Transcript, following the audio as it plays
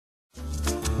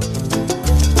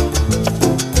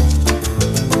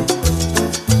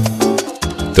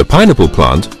The pineapple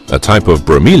plant, a type of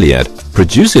bromeliad,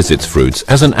 produces its fruits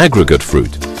as an aggregate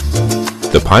fruit.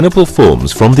 The pineapple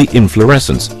forms from the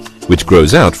inflorescence, which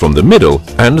grows out from the middle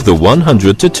and the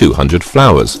 100 to 200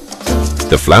 flowers.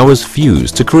 The flowers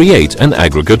fuse to create an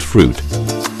aggregate fruit.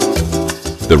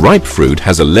 The ripe fruit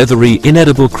has a leathery,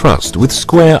 inedible crust with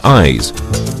square eyes.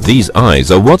 These eyes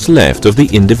are what's left of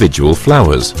the individual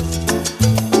flowers.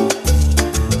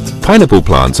 Pineapple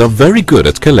plants are very good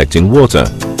at collecting water.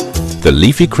 The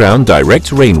leafy crown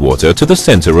directs rainwater to the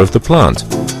center of the plant.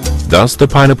 Thus, the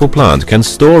pineapple plant can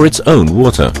store its own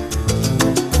water.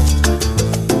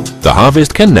 The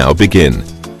harvest can now begin.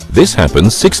 This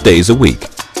happens 6 days a week.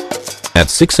 At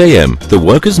 6 a.m., the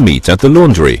workers meet at the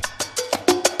laundry.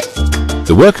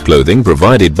 The work clothing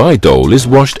provided by DOLE is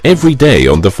washed every day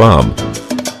on the farm.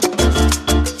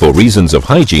 For reasons of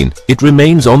hygiene, it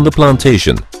remains on the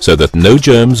plantation so that no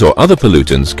germs or other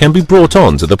pollutants can be brought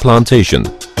on to the plantation.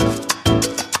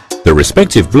 The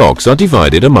respective blocks are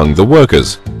divided among the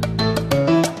workers.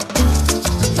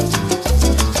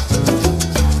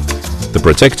 The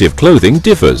protective clothing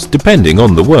differs depending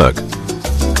on the work.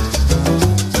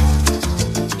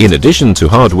 In addition to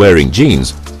hard-wearing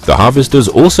jeans, the harvesters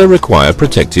also require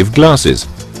protective glasses,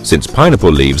 since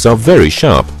pineapple leaves are very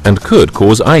sharp and could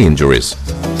cause eye injuries.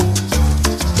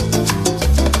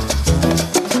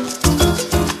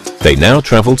 They now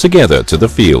travel together to the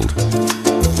field.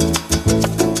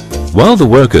 While the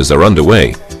workers are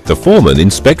underway, the foreman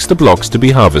inspects the blocks to be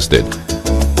harvested.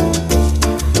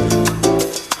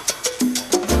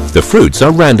 The fruits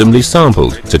are randomly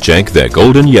sampled to check their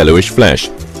golden yellowish flesh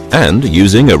and,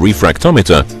 using a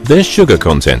refractometer, their sugar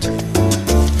content.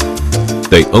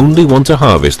 They only want to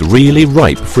harvest really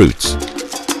ripe fruits.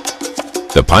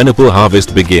 The pineapple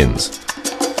harvest begins.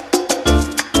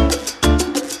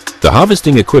 The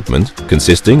harvesting equipment,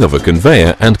 consisting of a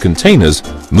conveyor and containers,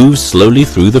 moves slowly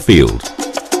through the field.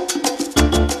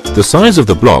 The size of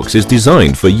the blocks is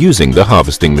designed for using the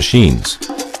harvesting machines.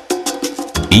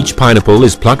 Each pineapple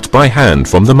is plucked by hand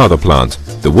from the mother plant.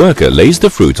 The worker lays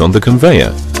the fruit on the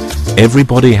conveyor.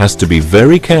 Everybody has to be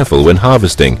very careful when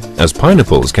harvesting, as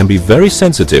pineapples can be very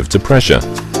sensitive to pressure.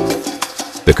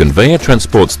 The conveyor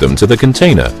transports them to the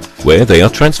container, where they are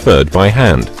transferred by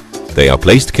hand. They are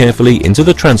placed carefully into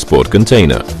the transport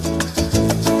container.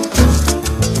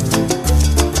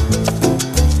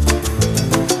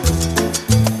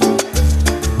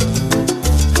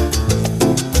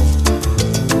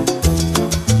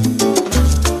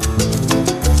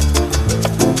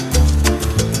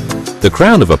 The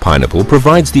crown of a pineapple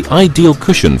provides the ideal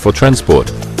cushion for transport.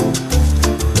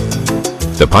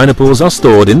 The pineapples are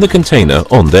stored in the container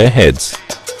on their heads.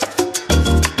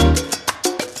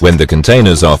 When the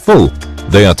containers are full,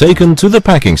 they are taken to the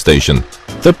packing station,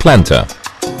 the planter.